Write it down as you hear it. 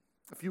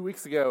A few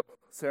weeks ago,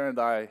 Sarah and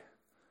I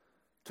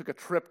took a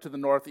trip to the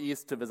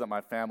Northeast to visit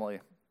my family.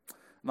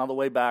 And on the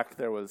way back,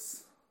 there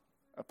was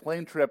a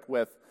plane trip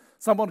with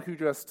someone who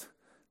just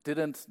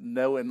didn't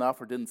know enough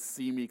or didn't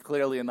see me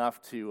clearly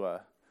enough to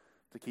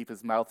keep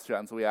his mouth shut.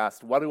 And so we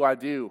asked, "What do I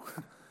do?"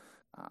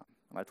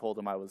 And I told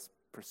him I was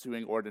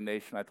pursuing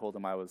ordination. I told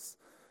him I was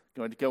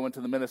going to go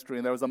into the ministry.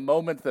 And there was a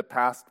moment that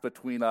passed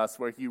between us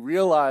where he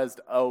realized,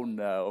 oh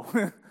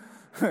no.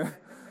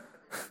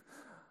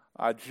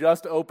 I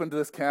just opened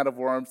this can of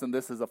worms, and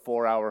this is a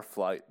 4-hour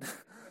flight. And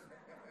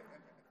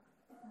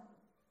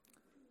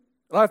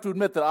I have to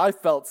admit that I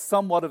felt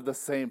somewhat of the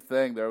same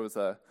thing. There was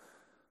a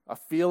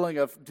feeling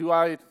of,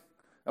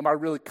 am I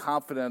really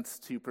confident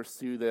to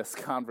pursue this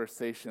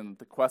conversation,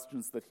 the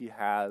questions that he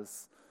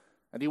has?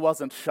 And he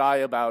wasn't shy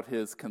about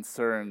his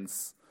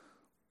concerns.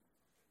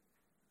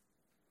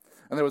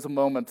 And there was a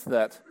moment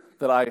that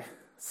I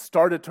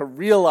started to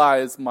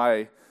realize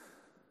my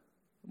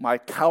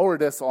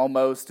cowardice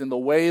almost in the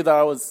way that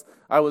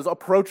I was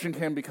approaching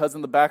him, because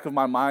in the back of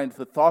my mind,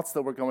 the thoughts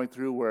that were going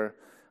through were,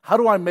 how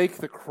do I make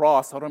the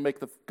cross, how do I make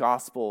the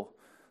gospel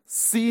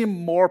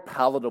seem more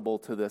palatable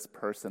to this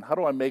person? How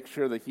do I make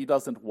sure that he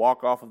doesn't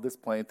walk off of this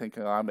plane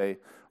thinking I'm a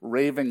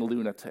raving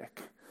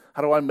lunatic?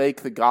 How do I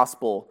make the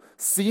gospel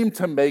seem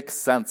to make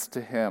sense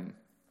to him?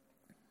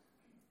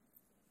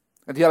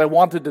 And yet I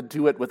wanted to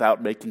do it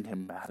without making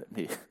him mad at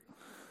me.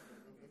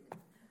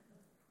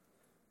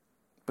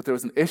 But there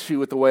was an issue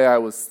with the way I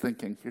was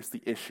thinking. Here's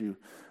the issue.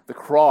 The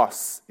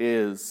cross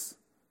is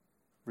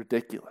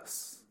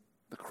ridiculous.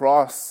 The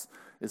cross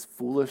is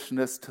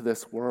foolishness to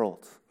this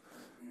world.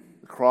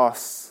 The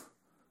cross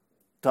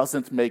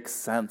doesn't make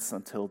sense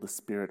until the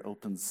Spirit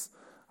opens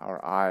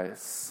our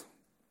eyes.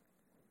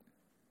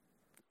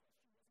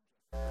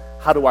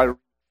 How do I reach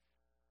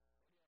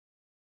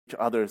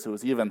others? It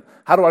was even,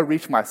 how do I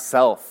reach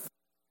myself?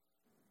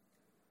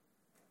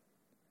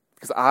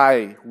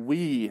 Because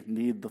we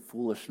need the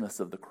foolishness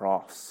of the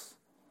cross.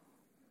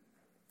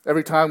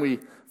 Every time we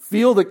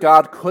feel that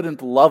God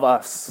couldn't love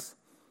us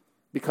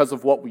because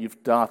of what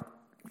we've done,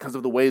 because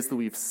of the ways that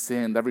we've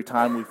sinned, every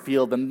time we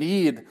feel the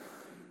need,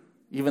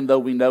 even though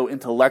we know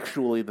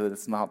intellectually that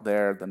it's not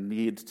there, the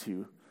need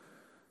to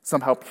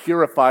somehow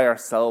purify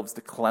ourselves,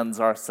 to cleanse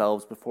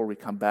ourselves before we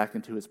come back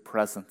into His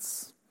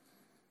presence.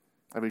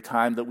 Every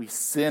time that we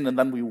sin and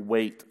then we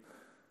wait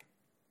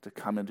to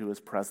come into His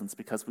presence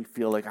because we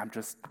feel like I'm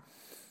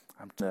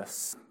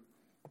this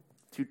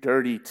too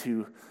dirty,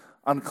 too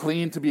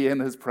unclean to be in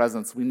His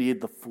presence. We need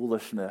the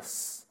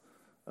foolishness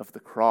of the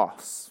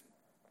cross.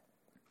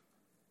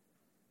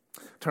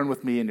 Turn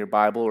with me in your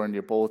Bible or in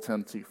your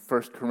bulletin to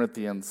 1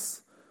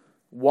 Corinthians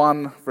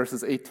 1,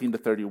 verses 18 to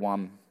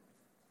 31.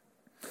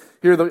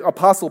 Here the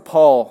Apostle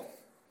Paul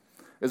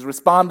is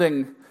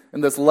responding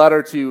in this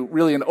letter to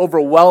really an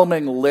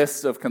overwhelming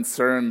list of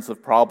concerns,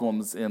 of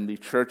problems in the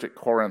church at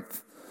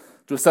Corinth,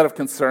 to a set of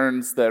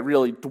concerns that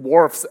really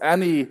dwarfs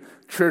any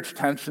church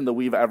tension that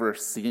we've ever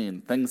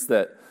seen. Things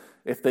that,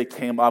 if they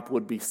came up,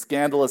 would be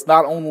scandalous,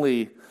 not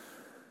only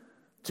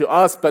to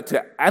us, but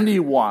to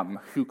anyone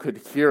who could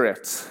hear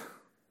it.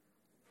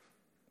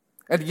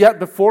 And yet,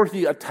 before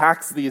he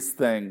attacks these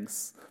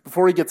things,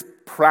 before he gets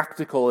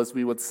practical, as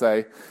we would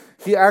say,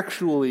 he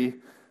actually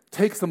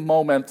takes a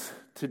moment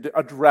to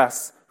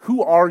address,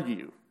 who are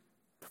you?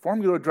 Before I'm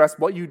going to address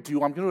what you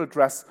do, I'm going to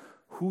address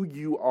who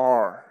you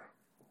are.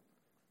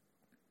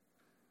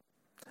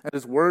 And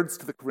his words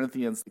to the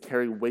Corinthians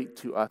carry weight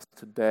to us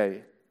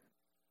today.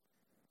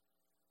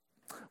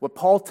 What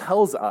Paul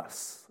tells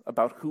us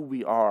about who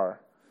we are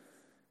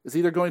is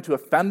either going to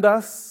offend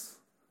us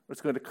or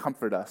it's going to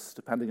comfort us,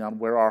 depending on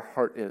where our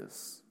heart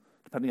is,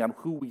 depending on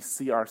who we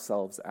see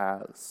ourselves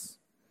as.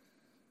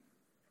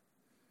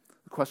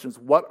 The question is,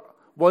 what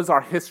is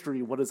our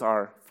history? What is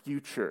our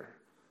future?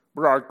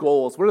 What are our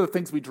goals? What are the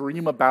things we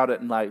dream about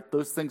at night?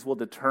 Those things will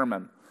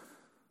determine,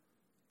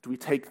 do we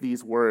take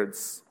these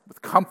words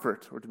with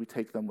comfort or do we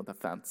take them with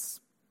offense?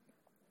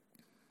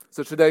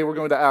 So today we're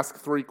going to ask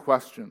 3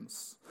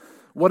 questions.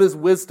 What is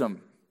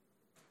wisdom?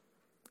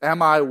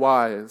 Am I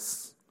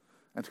wise?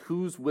 And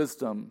whose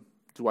wisdom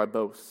do I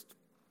boast?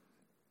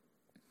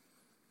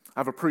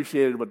 I've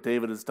appreciated what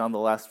David has done the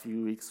last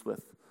few weeks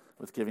with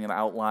giving an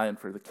outline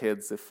for the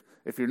kids.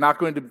 If you're not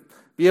going to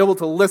be able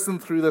to listen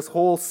through this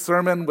whole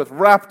sermon with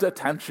rapt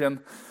attention,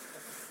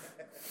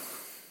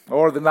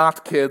 or the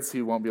not kids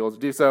who won't be able to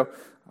do so,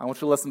 I want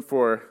you to listen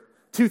for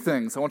 2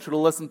 things. I want you to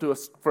listen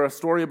for a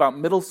story about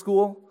middle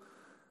school,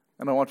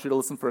 and I want you to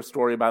listen for a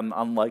story about an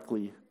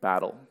unlikely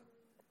battle.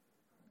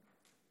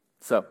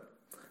 So,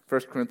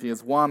 1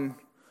 Corinthians 1,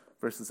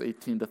 verses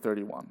 18 to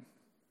 31.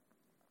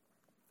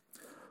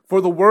 For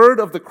the word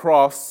of the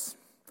cross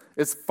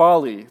is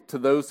folly to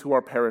those who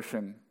are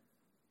perishing,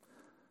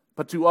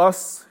 but to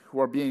us who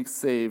are being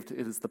saved,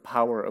 it is the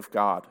power of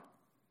God.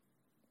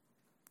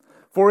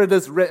 For it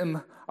is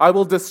written, I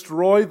will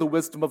destroy the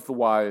wisdom of the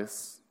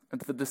wise, and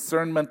the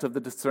discernment of the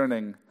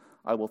discerning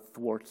I will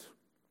thwart.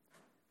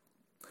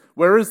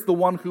 Where is the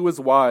one who is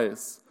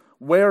wise?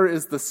 Where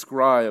is the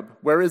scribe?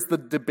 Where is the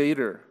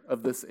debater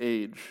of this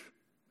age?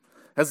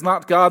 Has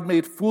not God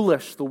made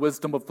foolish the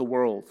wisdom of the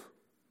world?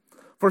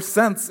 For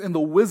since in the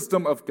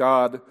wisdom of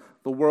God,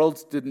 the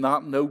world did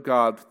not know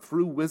God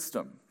through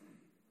wisdom,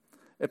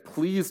 it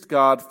pleased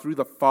God through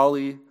the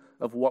folly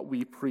of what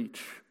we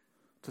preach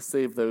to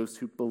save those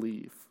who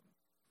believe.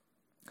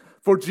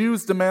 For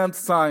Jews demand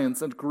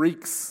signs and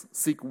Greeks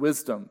seek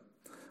wisdom,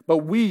 but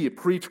we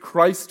preach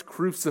Christ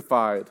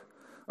crucified,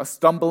 a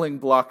stumbling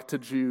block to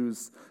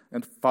Jews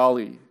and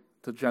folly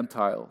to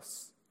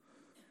Gentiles.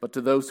 But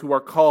to those who are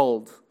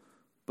called,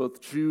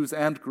 both Jews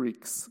and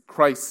Greeks,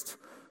 Christ,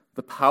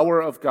 the power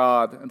of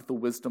God and the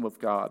wisdom of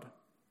God.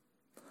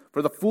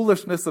 For the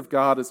foolishness of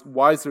God is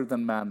wiser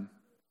than men.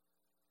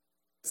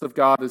 The weakness of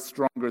God is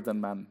stronger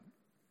than men.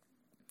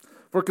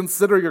 For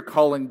consider your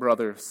calling,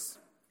 brothers.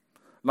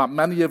 Not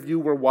many of you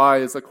were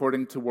wise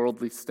according to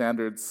worldly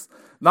standards.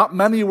 Not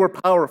many were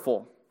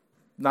powerful.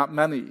 Not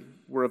many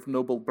were of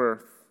noble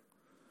birth.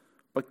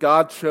 But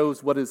God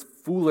chose what is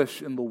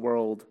foolish in the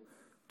world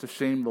to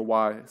shame the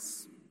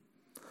wise.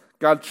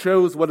 God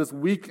chose what is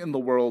weak in the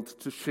world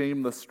to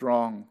shame the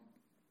strong.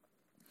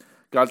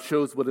 God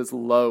chose what is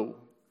low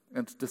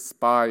and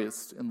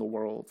despised in the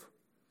world,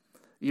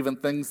 even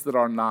things that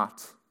are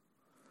not,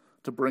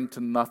 to bring to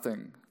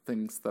nothing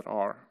things that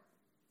are,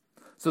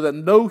 so that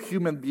no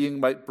human being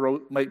might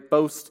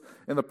boast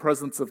in the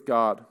presence of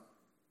God.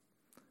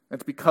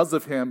 And because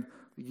of him,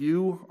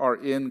 you are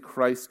in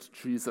Christ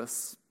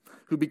Jesus,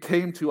 who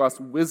became to us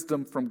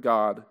wisdom from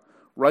God,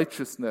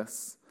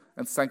 righteousness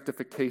and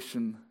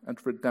sanctification and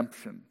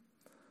redemption,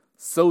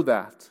 so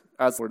that,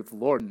 as the word of the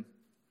Lord,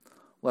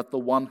 let the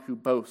one who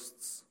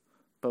boasts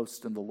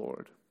boast in the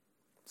Lord.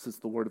 This is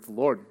the word of the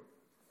Lord.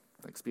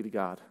 Thanks be to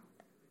God.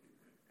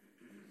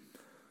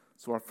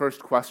 So our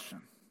first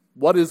question,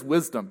 what is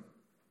wisdom?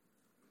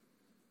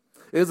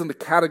 It isn't a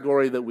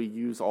category that we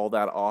use all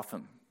that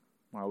often.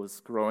 When I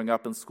was growing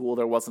up in school,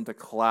 there wasn't a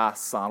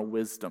class on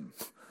wisdom.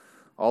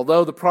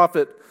 Although the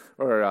proverbist,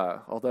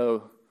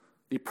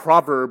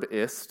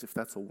 if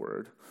that's a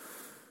word,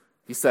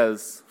 he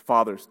says,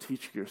 fathers,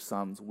 teach your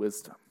sons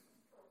wisdom.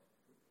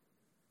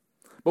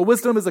 But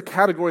wisdom is a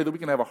category that we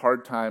can have a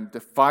hard time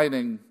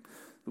defining,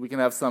 that we can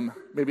have some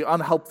maybe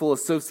unhelpful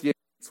associations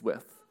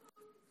with.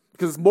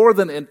 Because it's more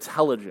than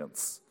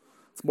intelligence.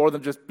 It's more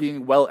than just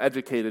being well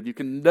educated. You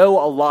can know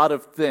a lot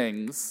of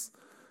things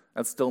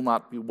and still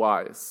not be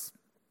wise.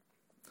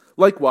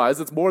 Likewise,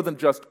 it's more than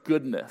just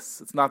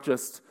goodness. It's not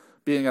just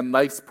being a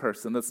nice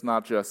person. It's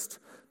not just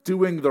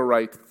doing the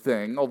right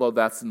thing, although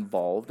that's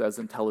involved, as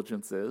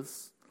intelligence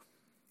is.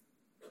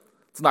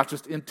 It's not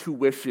just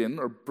intuition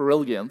or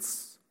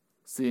brilliance,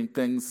 seeing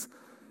things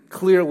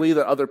clearly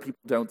that other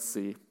people don't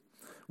see.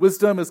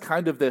 Wisdom is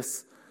kind of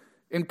this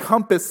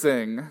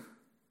encompassing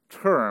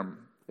term.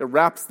 It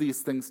wraps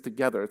these things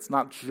together. It's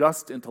not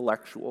just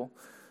intellectual.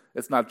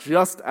 It's not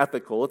just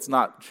ethical. It's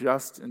not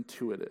just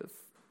intuitive.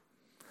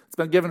 It's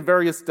been given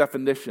various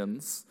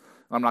definitions.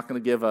 I'm not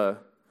going to give a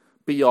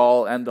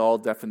be-all, end-all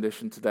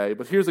definition today,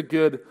 but here's a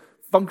good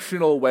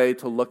functional way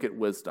to look at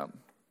wisdom.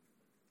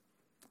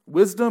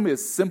 Wisdom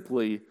is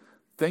simply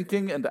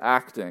thinking and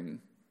acting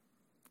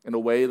in a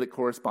way that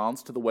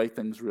corresponds to the way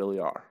things really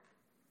are.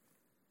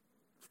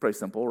 It's pretty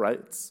simple, right?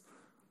 It's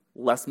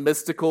less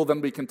mystical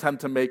than we can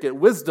tend to make it.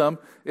 Wisdom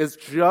is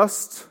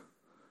just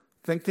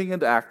thinking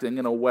and acting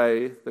in a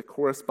way that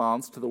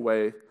corresponds to the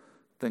way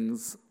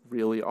things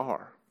really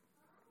are.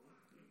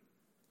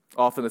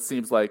 Often it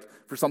seems like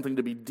for something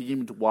to be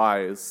deemed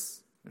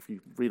wise, if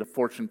you read a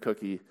fortune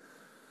cookie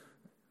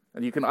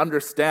and you can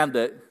understand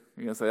it,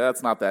 you're going to say,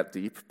 that's not that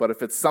deep. But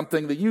if it's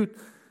something that you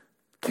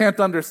can't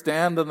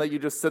understand and that you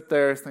just sit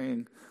there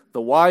saying,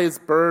 the wise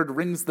bird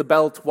rings the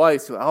bell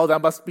twice, oh,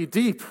 that must be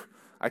deep.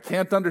 I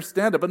can't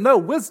understand it. But no,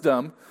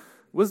 wisdom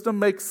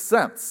makes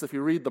sense. If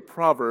you read the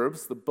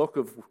Proverbs, the book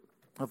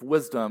of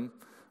wisdom,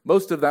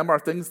 most of them are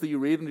things that you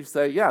read and you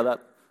say, yeah,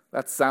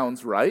 that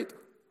sounds right.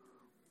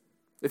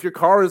 If your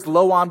car is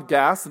low on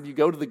gas and you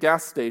go to the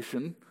gas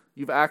station,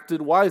 you've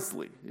acted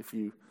wisely. If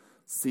you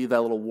see that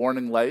little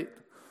warning light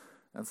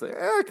and say,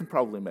 I can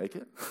probably make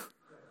it,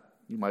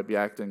 you might be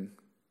acting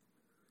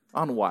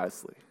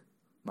unwisely.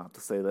 Not to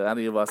say that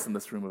any of us in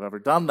this room have ever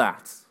done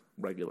that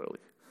regularly.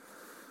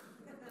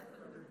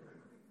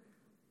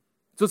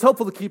 So it's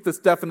helpful to keep this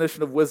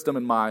definition of wisdom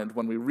in mind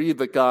when we read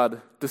that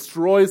God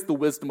destroys the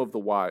wisdom of the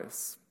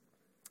wise,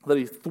 that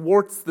he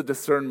thwarts the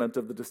discernment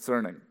of the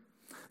discerning.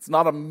 It's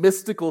not a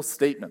mystical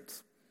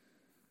statement.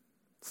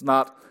 It's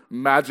not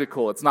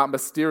magical. It's not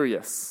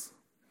mysterious.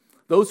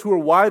 Those who are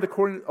wise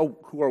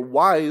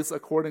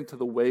according to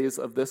the ways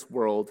of this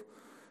world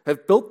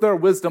have built their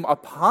wisdom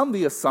upon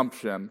the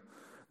assumption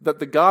that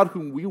the God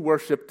whom we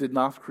worship did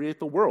not create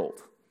the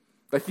world,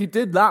 that he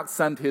did not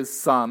send his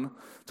Son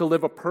to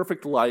live a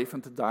perfect life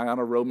and to die on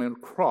a Roman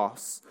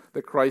cross,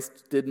 that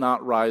Christ did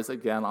not rise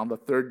again on the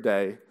third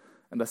day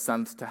and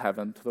ascend to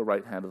heaven to the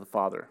right hand of the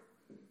Father.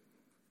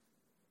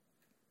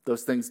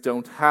 Those things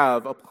don't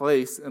have a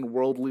place in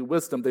worldly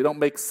wisdom. They don't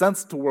make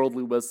sense to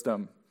worldly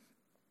wisdom.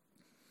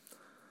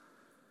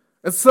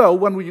 And so,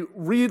 when we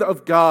read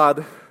of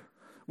God,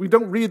 We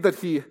don't read that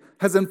he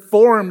has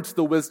informed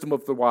the wisdom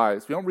of the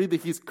wise. We don't read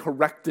that he's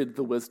corrected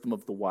the wisdom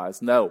of the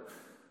wise. No.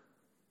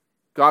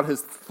 God has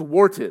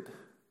thwarted.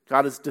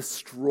 God has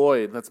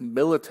destroyed. That's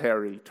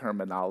military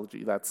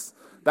terminology. That's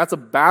a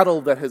battle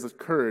that has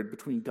occurred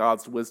between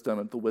God's wisdom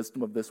and the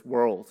wisdom of this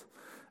world.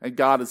 And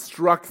God has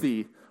struck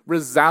the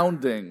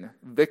resounding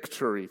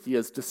victory. He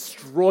has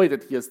destroyed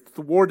it. He has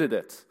thwarted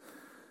it.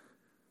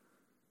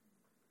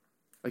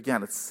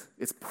 Again, it's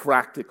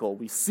practical.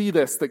 We see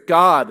this, that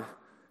God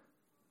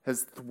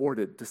has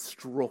thwarted,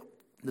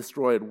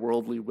 destroyed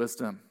worldly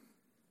wisdom.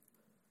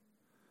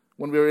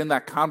 When we're in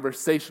that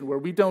conversation where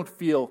we don't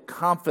feel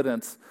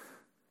confident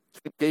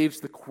to engage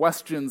the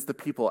questions that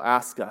people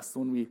ask us,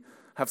 when we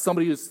have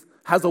somebody who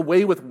has a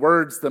way with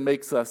words that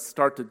makes us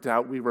start to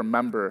doubt, we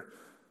remember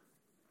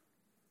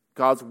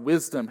God's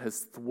wisdom has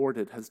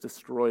thwarted, has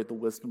destroyed the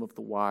wisdom of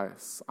the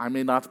wise. I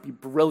may not be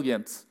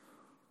brilliant,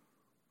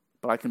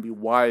 but I can be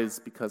wise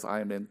because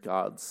I am in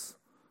God's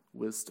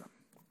wisdom.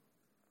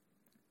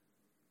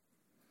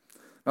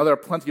 Now, there are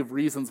plenty of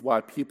reasons why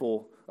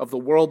people of the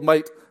world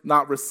might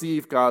not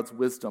receive God's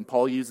wisdom.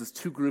 Paul uses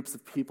two groups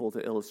of people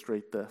to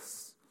illustrate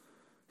this.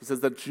 He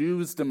says that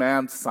Jews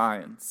demand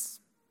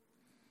signs.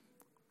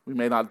 We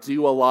may not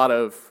do a lot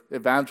of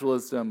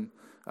evangelism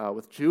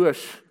with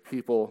Jewish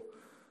people,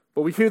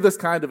 but we hear this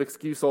kind of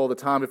excuse all the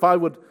time. If I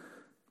would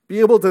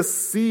be able to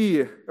see,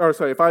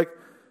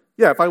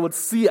 if I would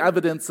see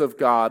evidence of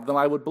God, then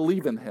I would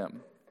believe in him.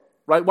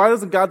 Right? Why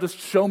doesn't God just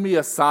show me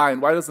a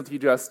sign? Why doesn't he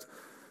just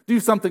do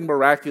something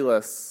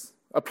miraculous,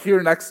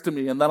 appear next to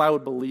me, and then I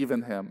would believe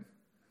in him?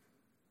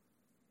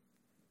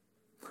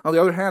 On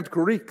the other hand,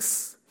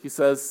 Greeks, he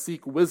says,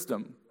 seek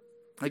wisdom.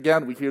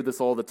 Again, we hear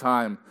this all the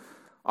time.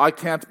 I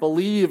can't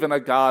believe in a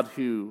God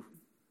who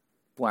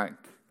blank.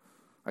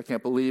 I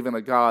can't believe in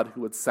a God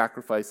who would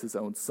sacrifice his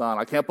own son.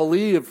 I can't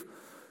believe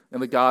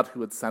in a God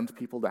who would send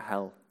people to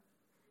hell.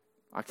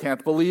 I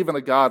can't believe in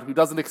a God who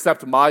doesn't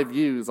accept my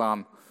views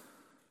on,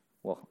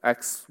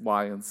 X,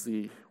 Y, and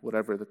Z,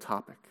 whatever the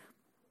topic.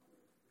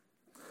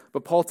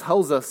 But Paul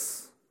tells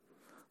us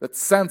that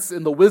since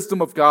in the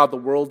wisdom of God the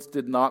world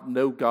did not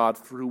know God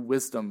through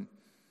wisdom,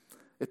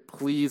 it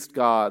pleased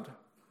God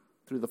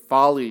through the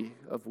folly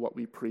of what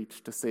we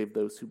preach to save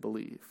those who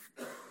believe.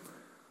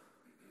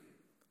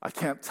 I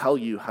can't tell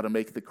you how to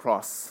make the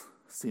cross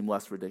seem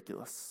less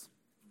ridiculous.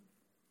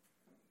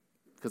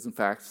 Because in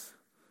fact,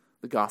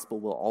 the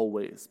gospel will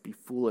always be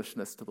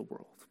foolishness to the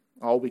world.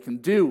 All we can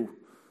do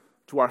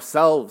to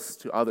ourselves,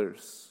 to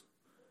others,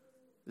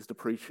 is to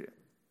preach it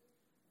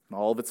in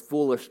all of its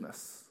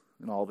foolishness,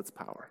 in all of its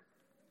power.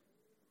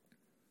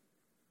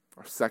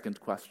 Our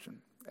second question,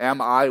 am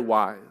I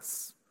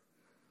wise?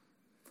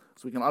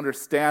 So we can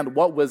understand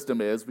what wisdom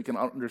is, we can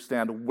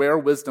understand where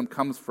wisdom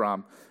comes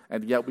from,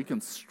 and yet we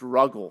can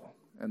struggle,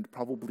 and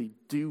probably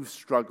do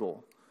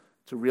struggle,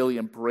 to really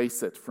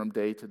embrace it from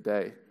day to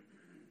day.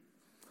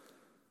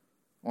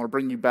 I want to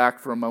bring you back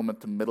for a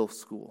moment to middle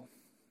school.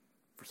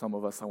 For some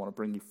of us, I want to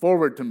bring you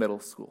forward to middle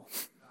school.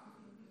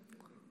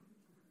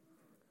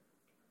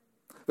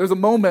 There's a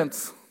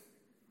moment,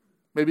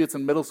 maybe it's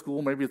in middle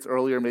school, maybe it's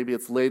earlier, maybe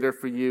it's later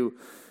for you,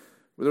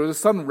 where there was a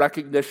sudden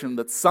recognition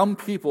that some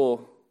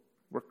people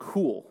were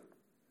cool.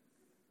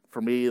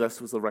 For me,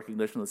 this was the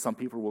recognition that some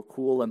people were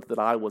cool and that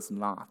I was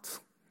not.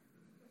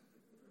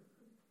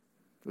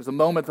 There was a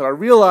moment that I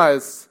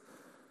realized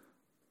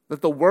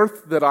that the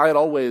worth that I had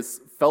always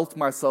felt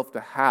myself to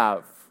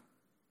have,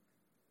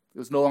 it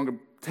was no longer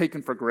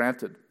taken for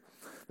granted.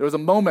 There was a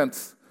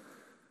moment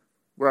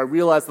where I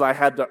realized that I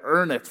had to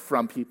earn it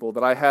from people,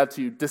 that I had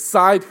to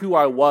decide who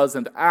I was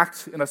and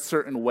act in a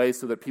certain way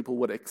so that people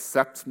would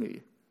accept me.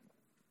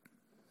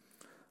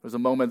 There was a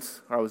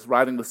moment where I was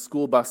riding the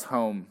school bus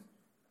home,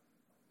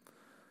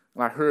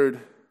 and I heard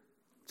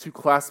two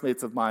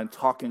classmates of mine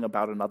talking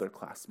about another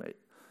classmate.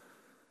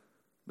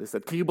 They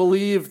said, "Can you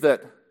believe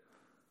that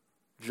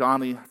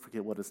Johnny," I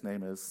forget what his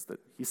name is, that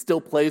he still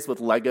plays with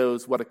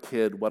Legos? What a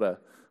kid, what a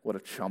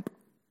chump.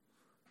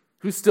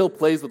 Who still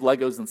plays with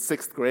Legos in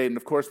 6th grade? And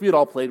of course, we had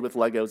all played with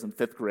Legos in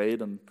 5th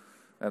grade,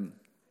 and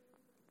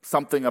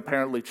something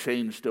apparently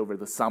changed over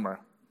the summer.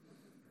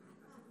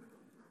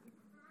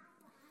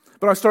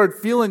 But I started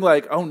feeling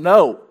like, oh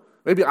no,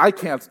 maybe I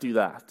can't do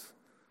that.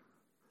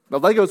 Now,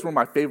 Legos were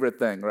my favorite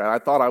thing, right? I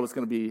thought I was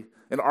going to be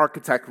an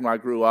architect when I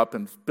grew up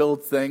and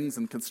build things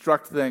and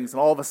construct things, and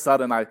all of a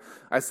sudden I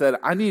said,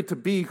 I need to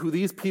be who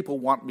these people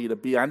want me to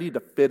be. I need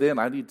to fit in.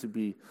 I need to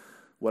be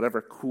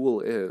whatever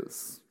cool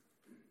is.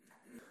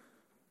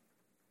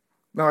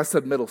 Now, I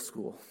said middle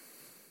school,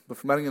 but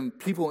for many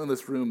people in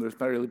this room, there's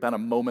not really been a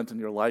moment in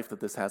your life that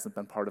this hasn't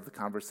been part of the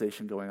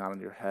conversation going on in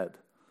your head.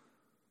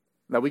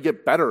 Now, we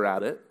get better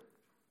at it,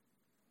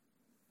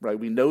 right?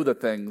 We know the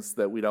things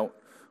that we don't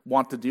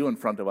want to do in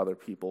front of other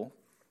people,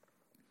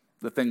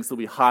 the things that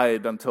we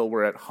hide until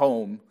we're at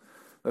home,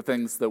 the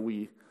things that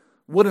we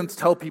wouldn't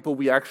tell people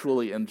we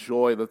actually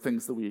enjoy, the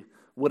things that we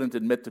wouldn't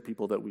admit to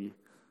people that we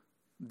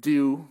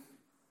do,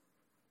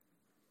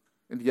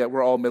 and yet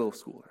we're all middle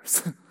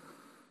schoolers.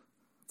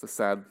 It's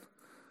a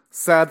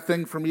sad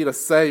thing for me to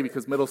say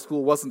because middle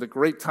school wasn't a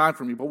great time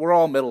for me, but we're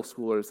all middle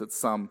schoolers at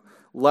some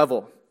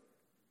level.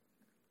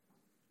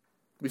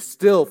 We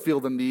still feel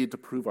the need to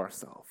prove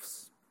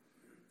ourselves,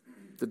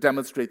 to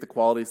demonstrate the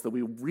qualities that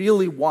we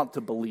really want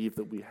to believe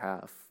that we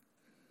have.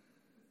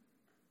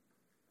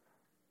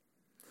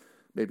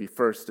 Maybe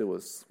first it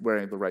was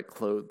wearing the right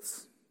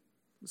clothes,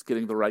 it was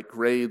getting the right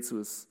grades, it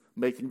was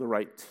making the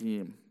right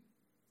team.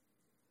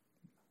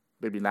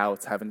 Maybe now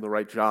it's having the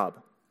right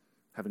job,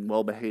 having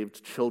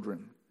well-behaved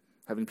children,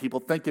 having people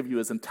think of you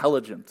as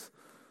intelligent,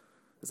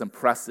 as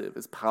impressive,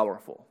 as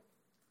powerful,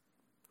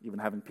 even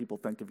having people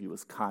think of you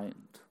as kind.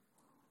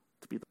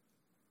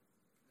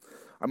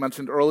 I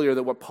mentioned earlier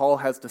that what Paul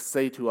has to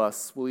say to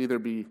us will either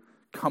be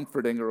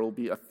comforting or it will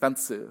be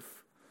offensive,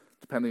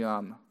 depending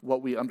on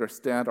what we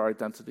understand our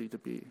identity to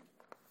be.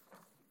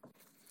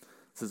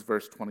 This is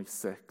verse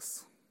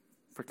 26.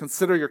 For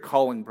consider your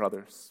calling,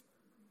 brothers.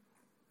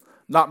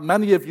 Not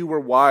many of you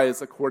were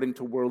wise according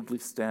to worldly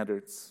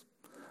standards.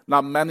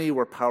 Not many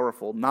were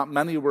powerful. Not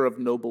many were of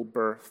noble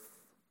birth.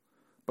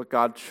 But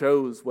God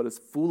chose what is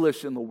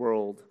foolish in the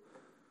world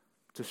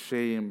to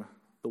shame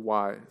the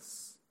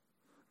wise.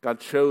 God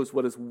chose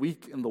what is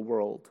weak in the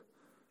world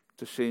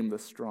to shame the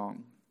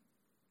strong.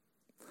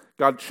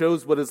 God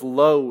chose what is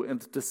low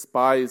and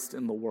despised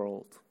in the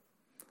world,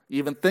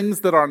 even things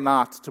that are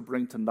not, to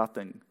bring to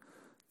nothing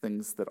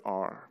things that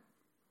are.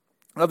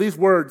 Now, these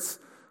words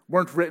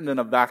weren't written in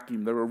a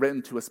vacuum. They were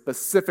written to a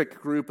specific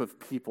group of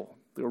people.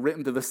 They were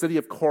written to the city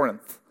of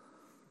Corinth.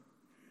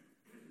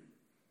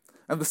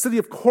 And the city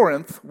of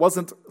Corinth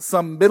wasn't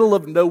some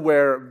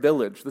middle-of-nowhere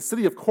village. The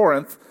city of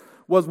Corinth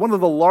was one of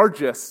the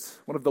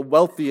largest, one of the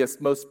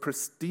wealthiest, most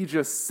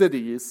prestigious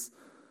cities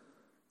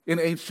in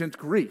ancient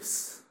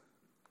Greece.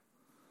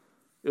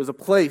 It was a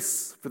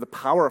place for the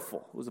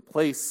powerful. It was a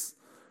place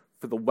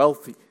for the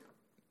wealthy.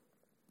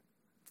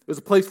 It was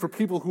a place for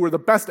people who were the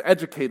best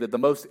educated, the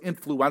most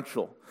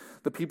influential,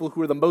 the people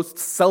who were the most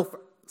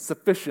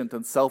self-sufficient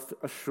and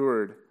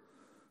self-assured,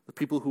 the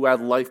people who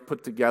had life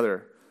put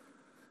together.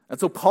 And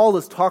so Paul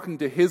is talking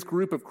to his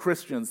group of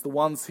Christians, the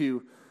ones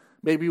who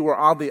maybe we're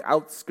on the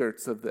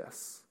outskirts of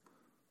this.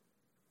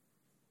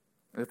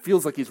 And it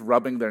feels like he's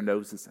rubbing their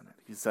noses in it.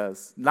 He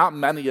says, not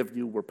many of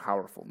you were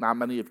powerful. Not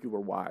many of you were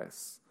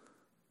wise.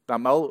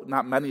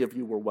 Not many of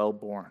you were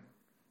well-born.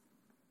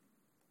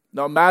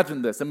 Now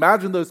imagine this.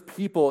 Imagine those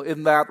people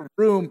in that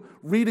room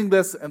reading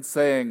this and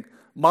saying,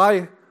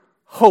 my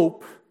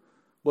hope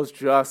was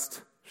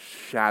just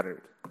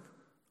shattered.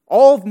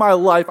 All of my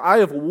life I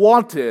have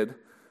wanted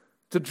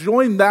to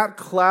join that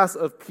class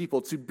of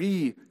people, to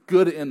be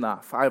good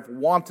enough. I've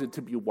wanted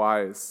to be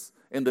wise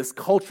in this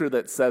culture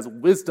that says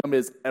wisdom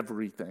is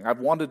everything. I've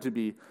wanted to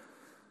be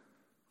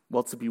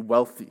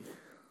wealthy.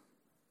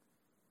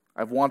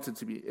 I've wanted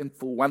to be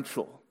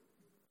influential.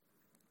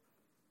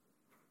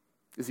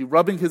 Is he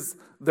rubbing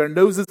their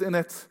noses in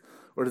it,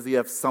 or does he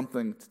have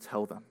something to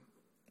tell them?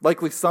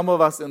 Likely some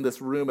of us in this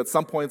room at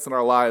some points in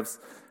our lives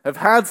have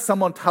had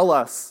someone tell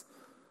us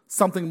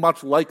something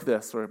much like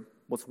this, or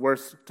what's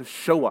worse, to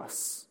show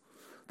us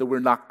that we're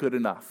not good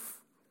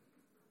enough,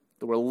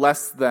 that we're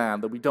less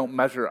than, that we don't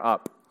measure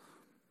up.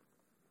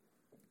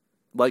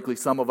 Likely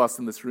some of us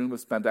in this room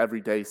have spent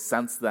every day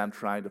since then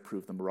trying to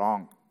prove them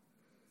wrong,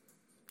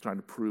 trying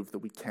to prove that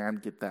we can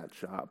get that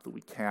job, that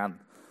we can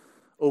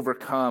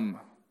overcome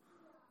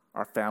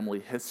our family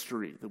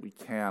history, that we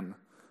can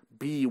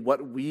be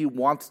what we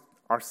want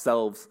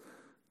ourselves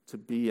to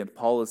be. And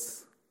Paul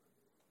is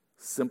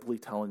simply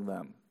telling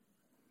them,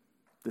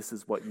 this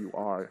is what you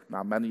are.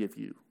 Not many of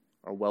you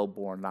are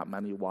well-born, not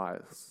many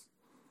wise.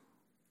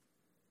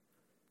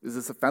 Is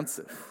this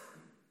offensive?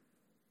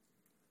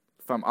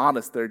 If I'm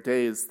honest, there are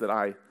days that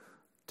I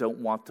don't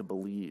want to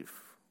believe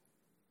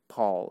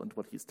Paul and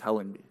what he's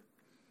telling me.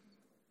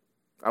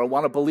 I don't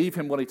want to believe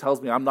him when he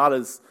tells me I'm not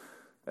as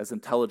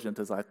intelligent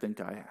as I think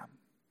I am.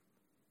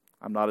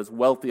 I'm not as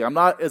wealthy. I'm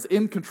not as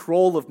in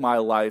control of my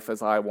life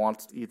as I want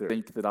to either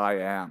think that I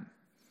am.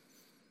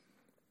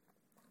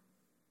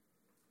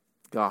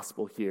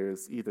 Gospel here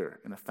is either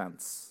an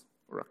offense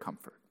or a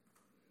comfort.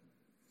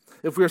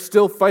 If we are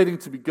still fighting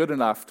to be good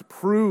enough, to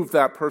prove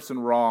that person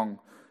wrong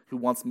who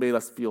once made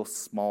us feel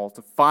small,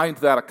 to find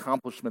that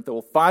accomplishment that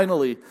will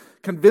finally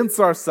convince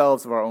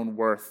ourselves of our own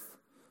worth,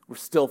 we're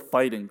still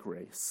fighting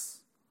grace.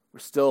 We're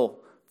still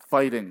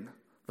fighting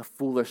the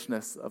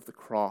foolishness of the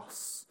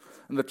cross.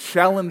 And the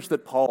challenge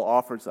that Paul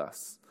offers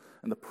us,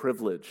 and the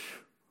privilege,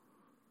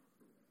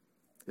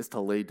 is to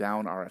lay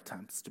down our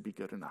attempts to be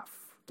good enough,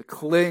 to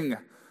cling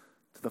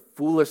to the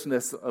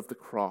foolishness of the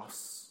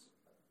cross.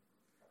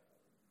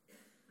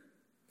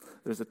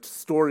 There's a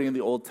story in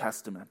the Old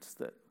Testament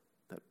that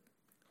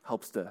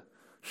helps to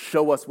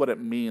show us what it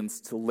means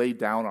to lay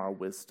down our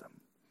wisdom,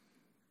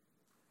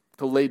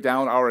 to lay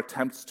down our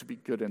attempts to be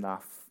good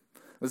enough.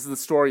 This is the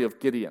story of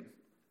Gideon.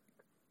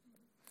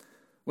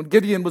 When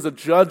Gideon was a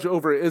judge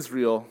over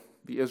Israel,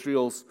 the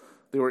Israels,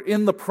 they were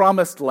in the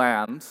promised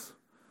land,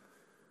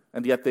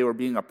 and yet they were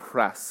being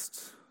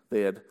oppressed.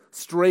 They had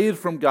strayed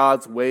from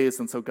God's ways,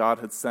 and so God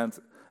had sent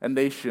a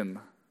nation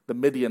the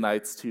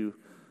Midianites to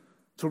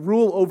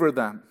rule over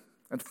them.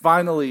 And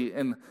finally,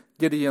 in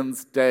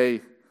Gideon's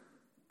day,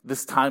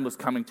 this time was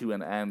coming to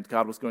an end.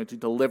 God was going to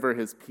deliver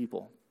his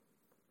people.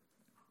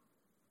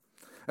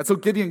 And so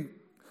Gideon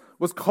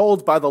was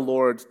called by the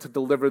Lord to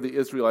deliver the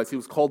Israelites. He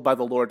was called by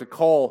the Lord to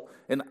call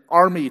an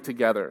army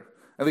together.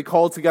 And they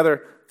called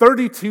together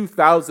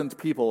 32,000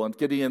 people. And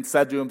Gideon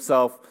said to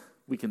himself,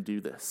 we can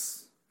do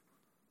this.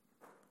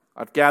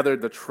 I've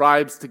gathered the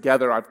tribes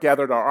together. I've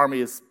gathered our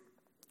armies.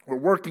 We're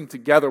working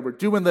together. We're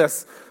doing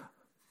this.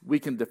 We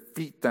can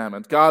defeat them.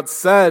 And God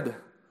said,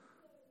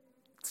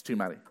 it's too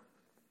many.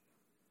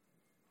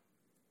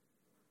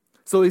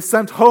 So he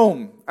sent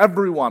home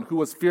everyone who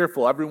was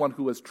fearful, everyone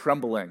who was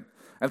trembling.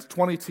 And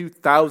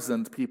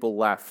 22,000 people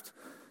left.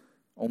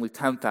 Only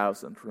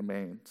 10,000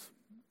 remained.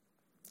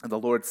 And the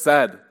Lord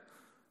said,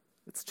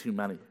 it's too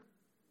many.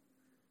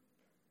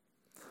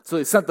 So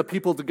he sent the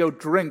people to go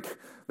drink.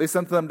 They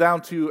sent them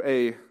down to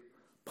a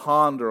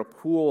pond or a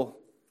pool.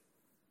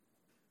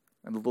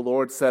 And the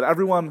Lord said,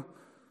 everyone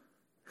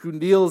who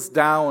kneels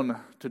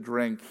down to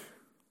drink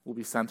will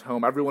be sent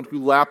home. Everyone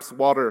who laps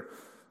water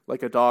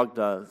like a dog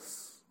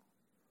does,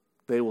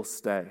 they will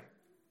stay.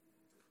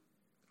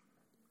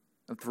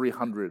 And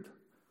 300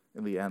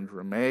 in the end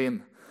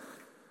remain.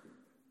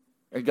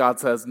 And God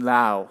says,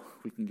 now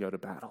we can go to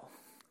battle.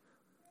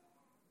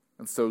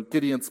 And so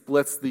Gideon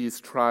splits these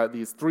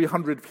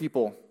 300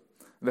 people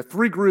into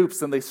three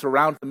groups, and they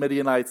surround the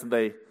Midianites, and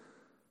they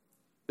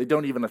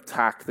don't even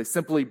attack. They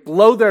simply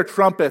blow their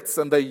trumpets,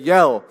 and they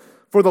yell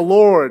for the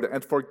Lord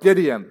and for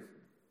Gideon.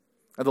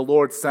 And the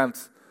Lord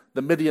sent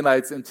the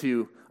Midianites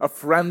into a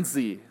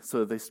frenzy, so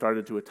that they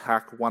started to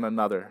attack one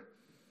another.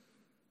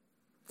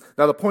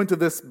 Now, the point of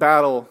this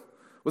battle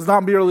was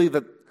not merely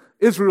that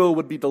Israel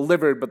would be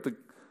delivered, but the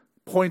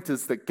point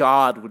is that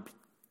God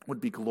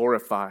would be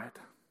glorified.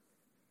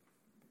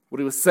 What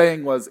he was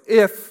saying was,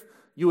 if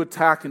you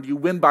attack and you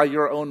win by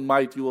your own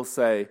might, you will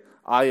say,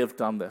 I have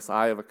done this,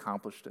 I have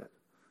accomplished it.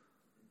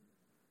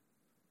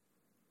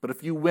 But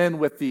if you win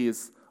with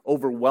these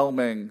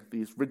overwhelming,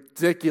 these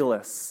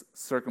ridiculous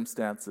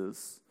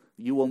circumstances,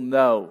 you will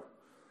know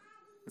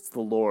it's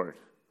the Lord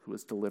who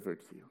has delivered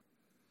you.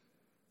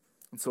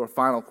 And so our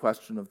final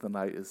question of the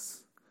night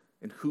is,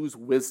 in whose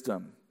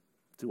wisdom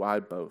do I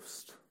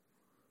boast?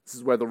 This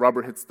is where the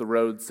rubber hits the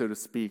road, so to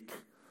speak.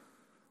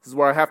 This is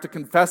where I have to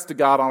confess to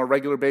God on a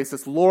regular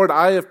basis, Lord,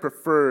 I have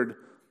preferred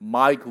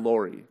my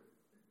glory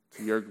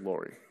to your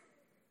glory.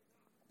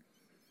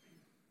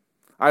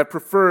 I have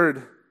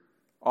preferred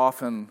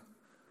often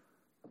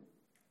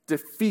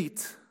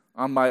defeat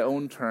on my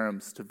own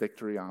terms to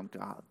victory on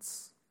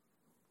God's.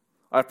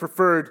 I've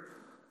preferred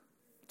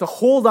to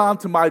hold on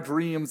to my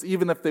dreams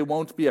even if they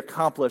won't be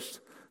accomplished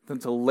than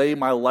to lay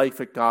my life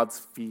at God's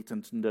feet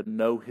and to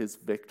know his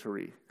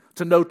victory,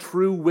 to know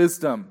true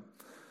wisdom.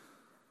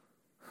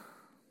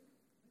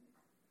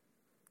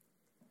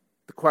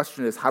 The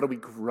question is, how do we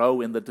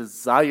grow in the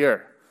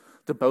desire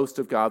to boast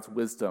of God's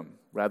wisdom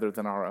rather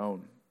than our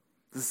own?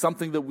 This is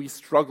something that we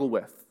struggle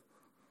with.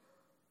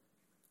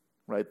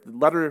 Right? The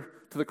letter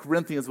to the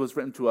Corinthians was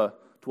written to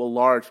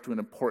an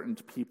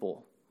important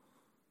people.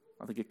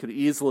 I think it could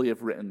easily have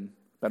been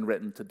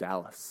written to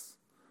Dallas.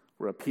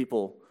 We're a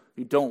people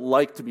who don't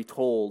like to be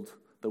told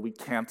that we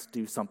can't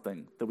do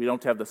something, that we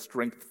don't have the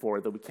strength for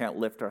it, that we can't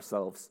lift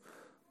ourselves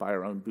by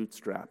our own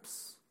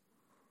bootstraps.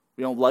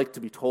 We don't like to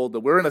be told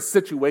that we're in a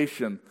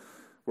situation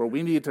where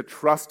we need to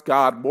trust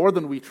God more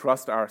than we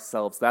trust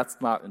ourselves. That's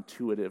not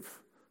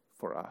intuitive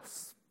for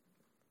us.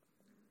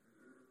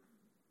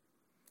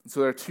 And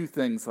so there are two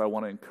things that I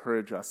want to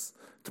encourage us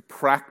to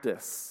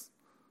practice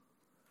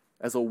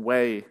as a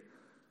way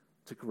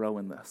to grow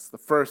in this. The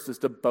first is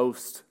to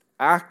boast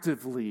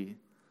actively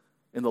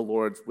in the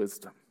Lord's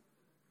wisdom.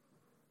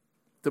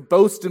 To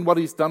boast in what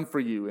he's done for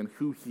you and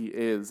who he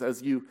is.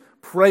 As you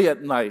pray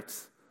at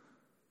night,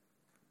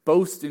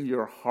 boast in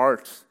your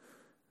heart.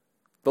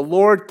 The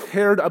Lord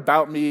cared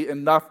about me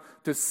enough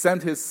to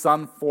send his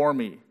son for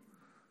me.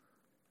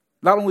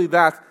 Not only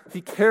that,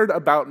 he cared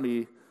about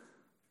me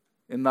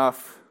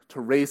enough to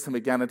raise him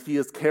again, and he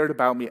has cared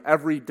about me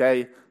every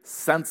day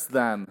since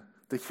then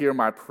to hear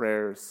my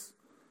prayers.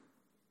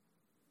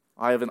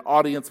 I have an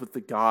audience with the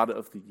God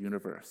of the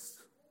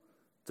universe.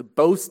 To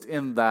boast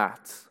in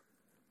that.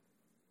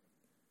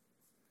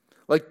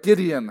 Like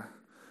Gideon,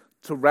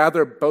 to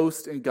rather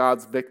boast in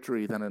God's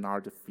victory than in our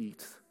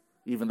defeat,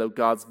 even though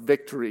God's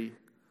victory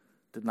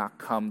did not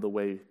come the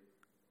way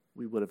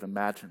we would have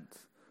imagined.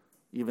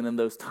 Even in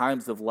those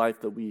times of life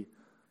that we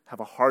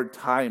have a hard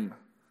time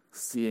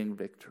seeing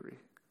victory,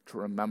 to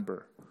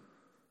remember,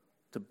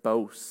 to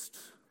boast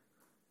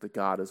that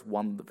God has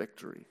won the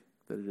victory,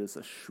 that it is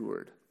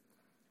assured.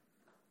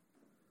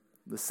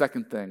 The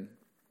second thing,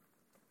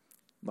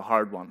 the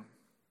hard one,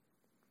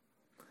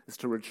 is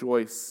to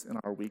rejoice in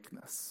our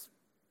weakness.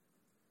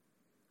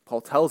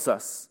 Paul tells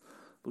us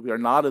that we are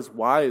not as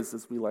wise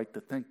as we like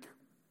to think.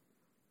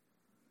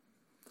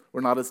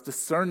 We're not as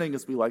discerning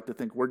as we like to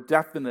think. We're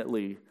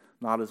definitely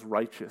not as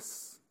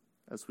righteous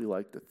as we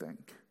like to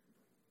think.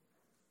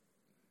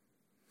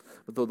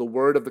 But though the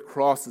word of the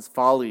cross is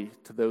folly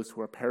to those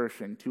who are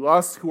perishing, to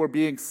us who are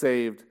being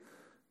saved,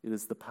 it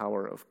is the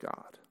power of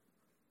God.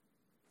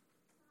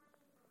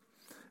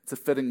 It's a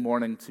fitting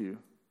morning to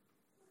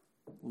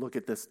look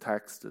at this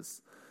text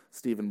as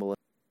Stephen will.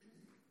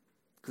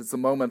 Because it's a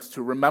moment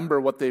to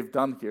remember what they've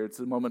done here. It's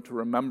a moment to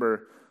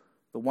remember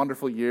the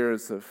wonderful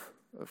years of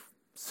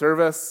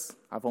service.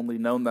 I've only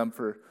known them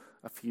for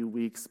a few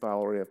weeks, but I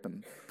already have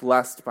been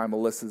blessed by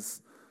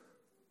Melissa's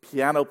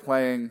piano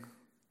playing,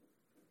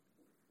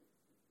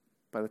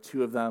 by the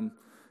two of them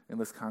in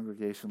this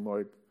congregation,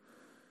 Lord.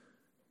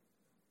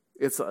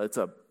 It's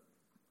a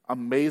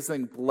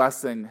amazing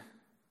blessing,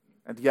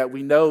 and yet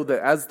we know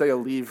that as they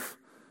leave,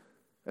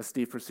 as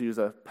Steve pursues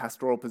a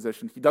pastoral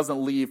position, he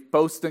doesn't leave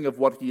boasting of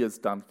what he has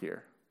done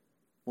here.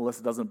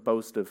 Melissa doesn't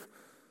boast of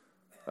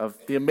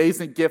the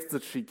amazing gifts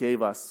that she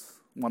gave us,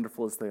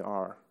 wonderful as they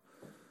are.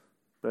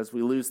 But as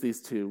we lose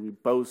these two, we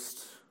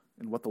boast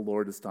in what the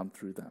Lord has done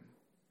through them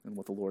and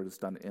what the Lord has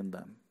done in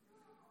them.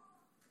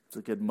 It's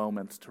a good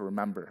moment to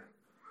remember,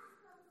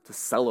 to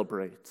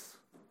celebrate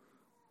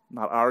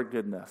not our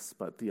goodness,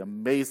 but the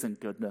amazing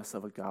goodness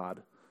of a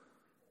God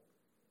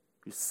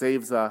who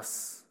saves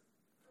us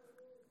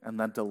and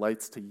then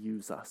delights to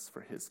use us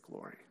for his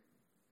glory.